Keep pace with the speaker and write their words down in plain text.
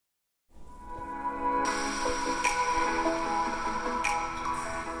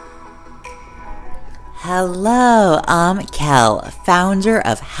Hello, I'm Kel, founder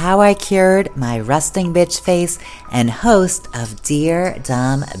of How I Cured My Resting Bitch Face and host of Dear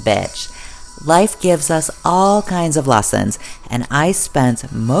Dumb Bitch. Life gives us all kinds of lessons, and I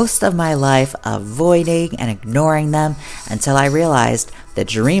spent most of my life avoiding and ignoring them until I realized the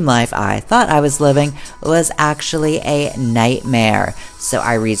dream life I thought I was living was actually a nightmare. So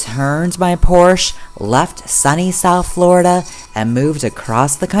I returned my Porsche, left sunny South Florida, and moved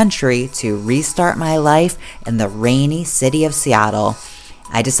across the country to restart my life in the rainy city of Seattle.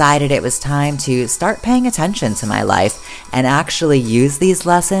 I decided it was time to start paying attention to my life and actually use these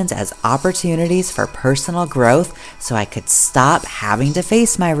lessons as opportunities for personal growth so I could stop having to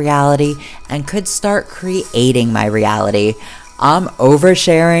face my reality and could start creating my reality. I'm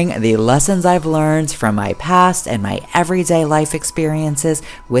oversharing the lessons I've learned from my past and my everyday life experiences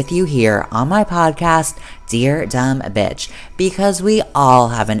with you here on my podcast, Dear Dumb Bitch, because we all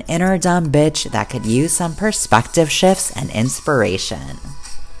have an inner dumb bitch that could use some perspective shifts and inspiration.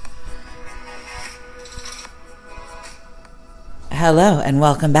 Hello and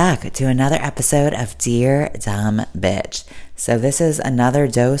welcome back to another episode of Dear Dumb Bitch. So this is another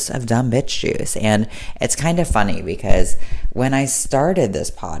dose of dumb bitch juice, and it's kind of funny because when I started this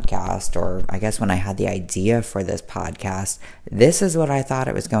podcast, or I guess when I had the idea for this podcast, this is what I thought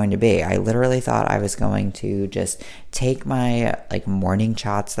it was going to be. I literally thought I was going to just take my morning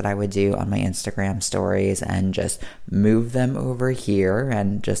chats that I would do on my Instagram stories and just move them over here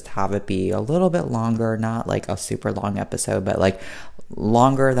and just have it be a little bit longer, not like a super long episode, but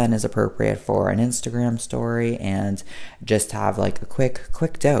longer than is appropriate for an Instagram story, and just have a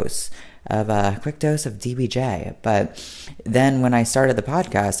quick dose of DBJ. But then when I started the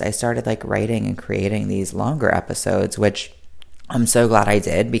podcast, I started writing and creating these longer episodes, which I'm so glad I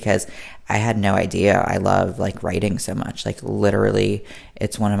did because I had no idea I love writing so much. Literally,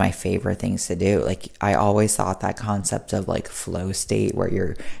 it's one of my favorite things to do. I always thought that concept of flow state where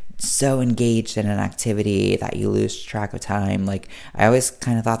you're so engaged in an activity that you lose track of time. I always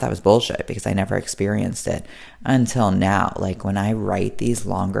kind of thought that was bullshit because I never experienced it until now. When I write these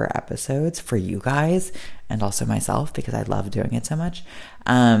longer episodes for you guys and also myself because I love doing it so much,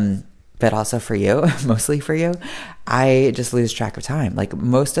 but also for you, mostly for you, I just lose track of time.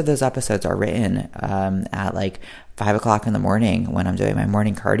 Most of those episodes are written at 5 o'clock in the morning when I'm doing my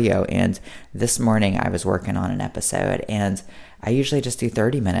morning cardio. And this morning I was working on an episode, and I usually just do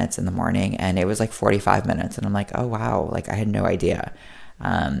 30 minutes in the morning, and it was 45 minutes. And I'm like, oh wow, I had no idea.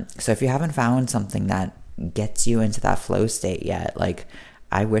 So if you haven't found something that gets you into that flow state yet,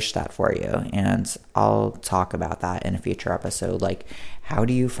 I wish that for you. And I'll talk about that in a future episode. How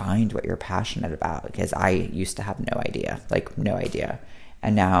do you find what you're passionate about? Because I used to have no idea.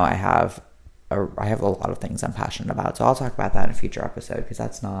 And now I have a lot of things I'm passionate about. So I'll talk about that in a future episode because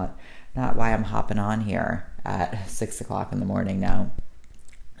that's not why I'm hopping on here at 6 o'clock in the morning now.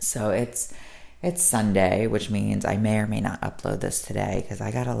 So it's Sunday, which means I may or may not upload this today because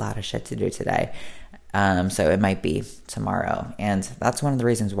I got a lot of shit to do today. So it might be tomorrow. And that's one of the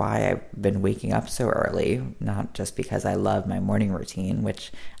reasons why I've been waking up so early, not just because I love my morning routine,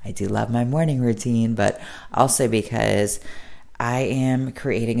 which I do love my morning routine, but also because I am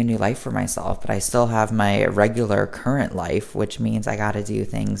creating a new life for myself, but I still have my regular current life, which means I got to do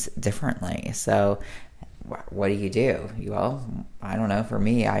things differently. So what do? Well, I don't know. For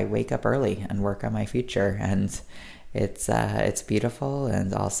me, I wake up early and work on my future, and it's beautiful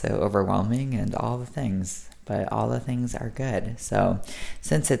and also overwhelming and all the things, but all the things are good. So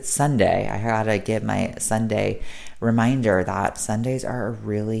since it's Sunday, I gotta give my Sunday reminder that Sundays are a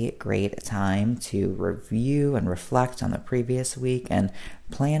really great time to review and reflect on the previous week and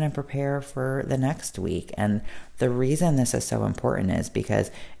plan and prepare for the next week. And the reason this is so important is because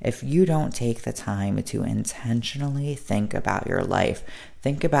if you don't take the time to intentionally think about your life,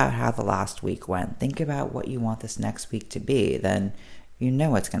 think about how the last week went, think about what you want this next week to be, then you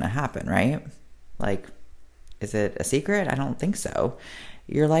know what's going to happen, right? Is it a secret? I don't think so.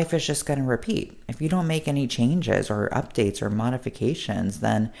 Your life is just going to repeat. If you don't make any changes or updates or modifications,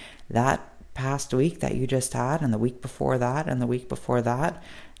 then that past week that you just had and the week before that and the week before that,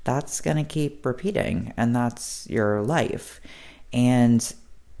 that's going to keep repeating, and that's your life. And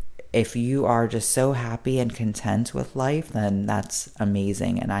if you are just so happy and content with life, then that's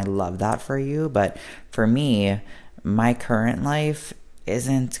amazing, and I love that for you. But for me, my current life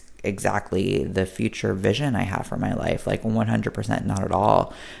isn't exactly the future vision I have for my life, 100% not at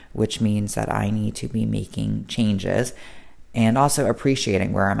all, which means that I need to be making changes and also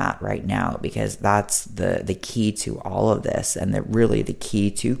appreciating where I'm at right now, because that's the key to all of this. And really the key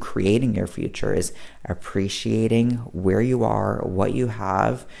to creating your future is appreciating where you are, what you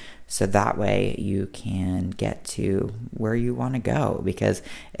have, so that way you can get to where you want to go, because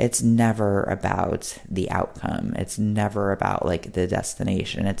it's never about the outcome. It's never about like the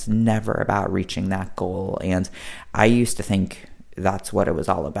destination. It's never about reaching that goal. And I used to think that's what it was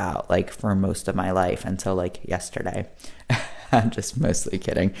all about, like for most of my life until like yesterday. I'm just mostly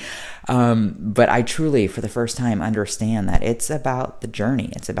kidding. But I truly, for the first time, understand that it's about the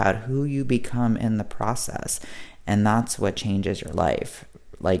journey. It's about who you become in the process. And that's what changes your life.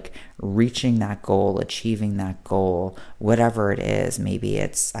 Like reaching that goal, achieving that goal, whatever it is. Maybe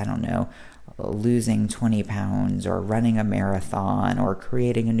it's, I don't know, losing 20 pounds or running a marathon or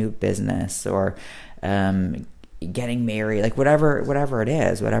creating a new business or getting married, like whatever it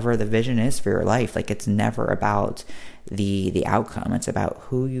is, whatever the vision is for your life. Like it's never about the outcome. It's about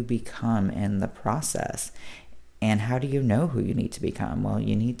who you become in the process. And how do you know who you need to become? Well,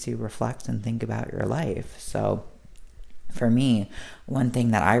 you need to reflect and think about your life. So for me, one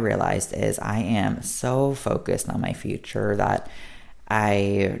thing that I realized is I am so focused on my future that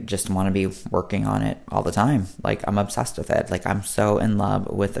I just want to be working on it all the time. Like I'm obsessed with it. Like I'm so in love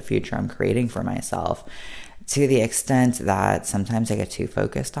with the future I'm creating for myself, to the extent that sometimes I get too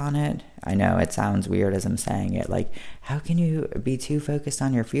focused on it. I know it sounds weird as I'm saying it. Like, how can you be too focused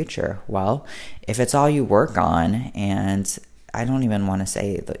on your future? Well, if it's all you work on, and I don't even want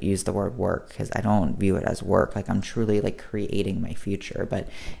to use the word work, because I don't view it as work. Like I'm truly like creating my future. But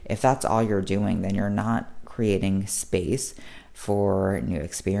if that's all you're doing, then you're not creating space for new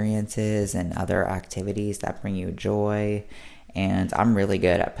experiences and other activities that bring you joy. And I'm really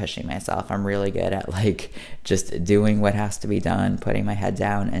good at pushing myself. I'm really good at like just doing what has to be done, putting my head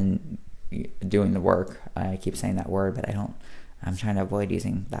down and doing the work. I keep saying that word, but I'm trying to avoid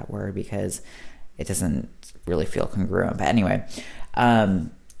using that word because it doesn't really feel congruent. But anyway,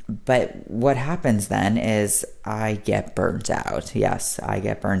 but what happens then is I get burnt out. Yes, I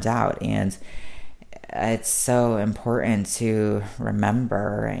get burnt out. And it's so important to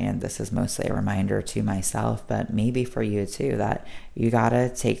remember, and this is mostly a reminder to myself, but maybe for you too, that you gotta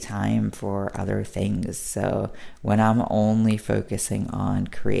take time for other things. So when I'm only focusing on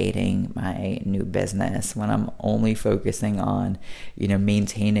creating my new business, when I'm only focusing on,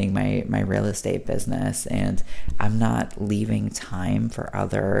 maintaining my real estate business, and I'm not leaving time for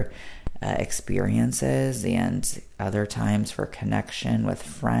other experiences and other times for connection with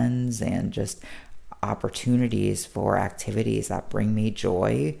friends and just opportunities for activities that bring me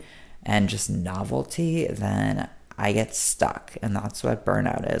joy and just novelty, then I get stuck. And that's what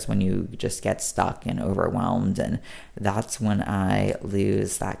burnout is, when you just get stuck and overwhelmed. And that's when I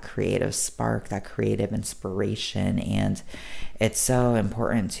lose that creative spark, that creative inspiration. And it's so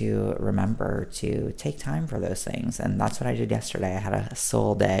important to remember to take time for those things. And that's what I did yesterday. I had a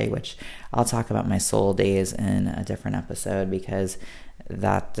soul day, which I'll talk about my soul days in a different episode, because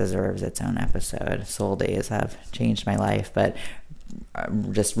that deserves its own episode. Soul days have changed my life, but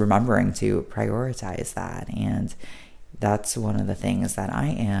just remembering to prioritize that. And that's one of the things that I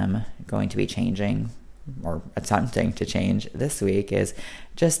am going to be changing, or attempting to change this week, is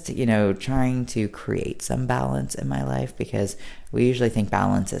just, trying to create some balance in my life, because we usually think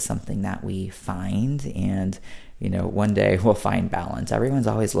balance is something that we find, and one day we'll find balance. Everyone's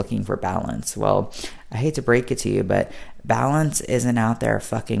always looking for balance. Well, I hate to break it to you, but balance isn't out there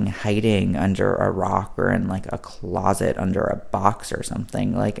fucking hiding under a rock or in like a closet under a box or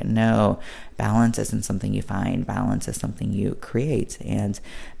something. Like, no, balance isn't something you find. Balance is something you create. And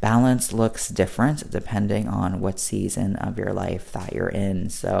balance looks different depending on what season of your life that you're in.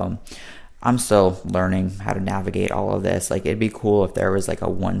 So I'm still learning how to navigate all of this. Like, it'd be cool if there was like a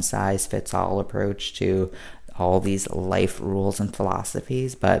one-size-fits-all approach to all these life rules and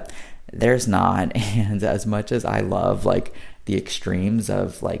philosophies, but there's not. And as much as I love like the extremes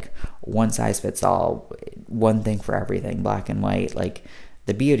of like one size fits all, one thing for everything, black and white, like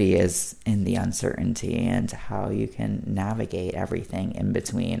the beauty is in the uncertainty and how you can navigate everything in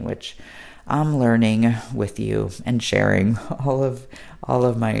between, which I'm learning with you and sharing all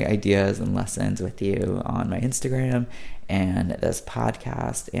of my ideas and lessons with you on my Instagram and this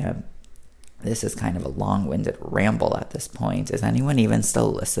podcast. And this is kind of a long-winded ramble at this point. Is anyone even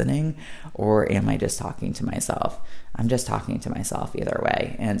still listening, or am I just talking to myself? I'm just talking to myself either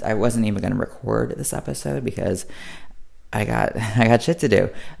way. And I wasn't even going to record this episode because I got shit to do,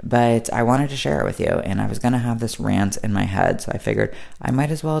 but I wanted to share it with you, and I was going to have this rant in my head, so I figured I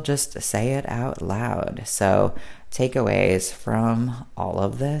might as well just say it out loud. So takeaways from all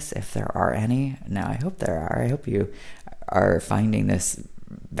of this, if there are any. Now, I hope there are. I hope you are finding this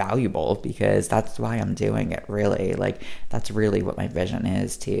valuable, because that's why I'm doing it, really. Like, that's really what my vision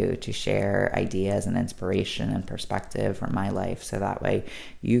is, to share ideas and inspiration and perspective from my life, so that way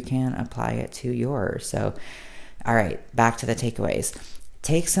you can apply it to yours. So, all right, back to the takeaways.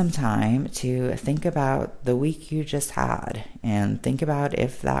 Take some time to think about the week you just had, and think about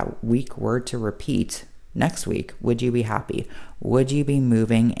if that week were to repeat next week. Would you be happy? Would you be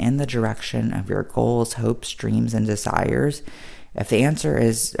moving in the direction of your goals, hopes, dreams, and desires? If the answer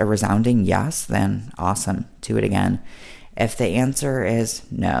is a resounding yes, then awesome, do it again. If the answer is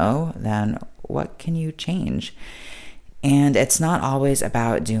no, then what can you change? And it's not always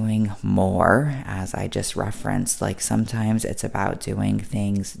about doing more, as I just referenced. Like, sometimes it's about doing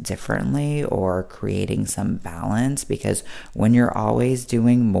things differently or creating some balance, because when you're always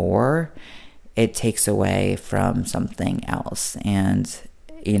doing more, it takes away from something else. And,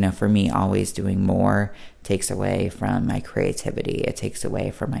 for me, always doing more takes away from my creativity. It takes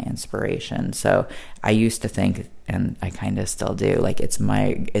away from my inspiration. So I used to think, and I kind of still do, like, it's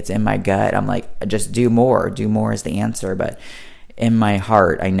in my gut. I'm like, just do more is the answer. But in my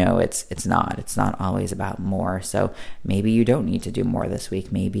heart, I know it's not always about more. So maybe you don't need to do more this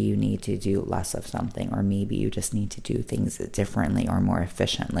week. Maybe you need to do less of something, or maybe you just need to do things differently or more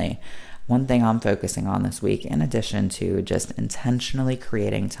efficiently. One thing I'm focusing on this week, in addition to just intentionally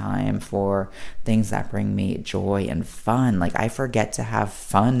creating time for things that bring me joy and fun, like, I forget to have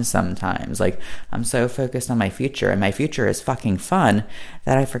fun sometimes. Like, I'm so focused on my future, and my future is fucking fun,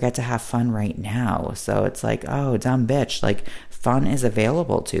 that I forget to have fun right now. So it's like, oh, dumb bitch, like, fun is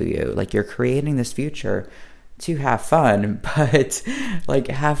available to you. Like, you're creating this future to have fun, but like,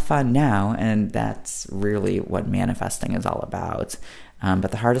 have fun now. And that's really what manifesting is all about.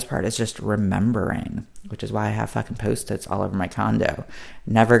 But the hardest part is just remembering, which is why I have fucking Post-its all over my condo.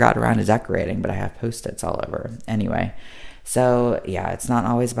 Never got around to decorating, but I have Post-its all over. Anyway, so yeah, it's not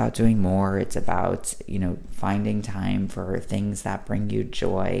always about doing more. It's about, finding time for things that bring you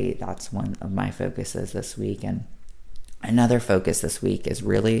joy. That's one of my focuses this week. And another focus this week is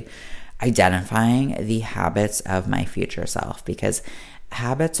really identifying the habits of my future self, because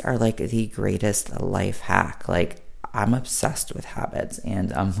habits are like the greatest life hack. Like, I'm obsessed with habits,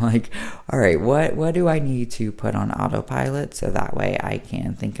 and I'm like, all right, what do I need to put on autopilot so that way I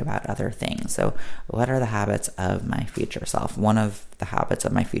can think about other things? So what are the habits of my future self? One of the habits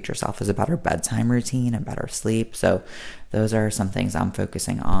of my future self is a better bedtime routine and better sleep. So those are some things I'm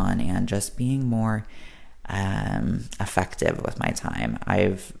focusing on, and just being more effective with my time.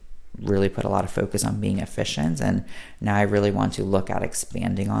 I've really put a lot of focus on being efficient, and now I really want to look at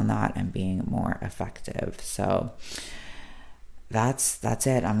expanding on that and being more effective. So that's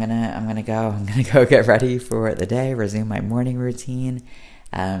it. I'm gonna go get ready for the day, resume my morning routine.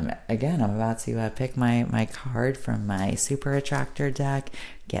 Again, I'm about to pick my card from my super attractor deck,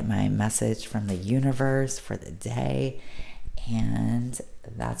 get my message from the universe for the day, and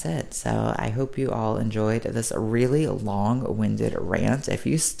that's it. So I hope you all enjoyed this really long-winded rant. If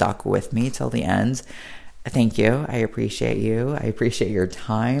you stuck with me till the end, thank you. I appreciate you. I appreciate your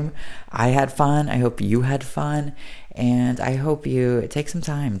time. I had fun. I hope you had fun. And I hope you take some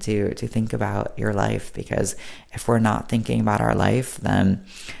time to think about your life, because if we're not thinking about our life, then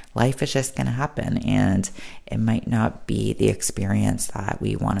life is just going to happen, and it might not be the experience that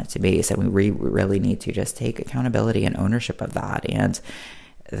we want it to be. So we really need to just take accountability and ownership of that. And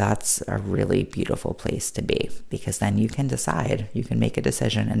that's a really beautiful place to be, because then you can make a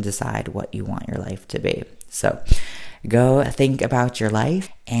decision and decide what you want your life to be. So go think about your life.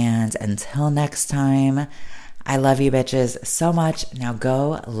 And until next time, I love you bitches so much. Now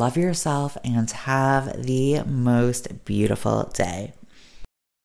go love yourself and have the most beautiful day.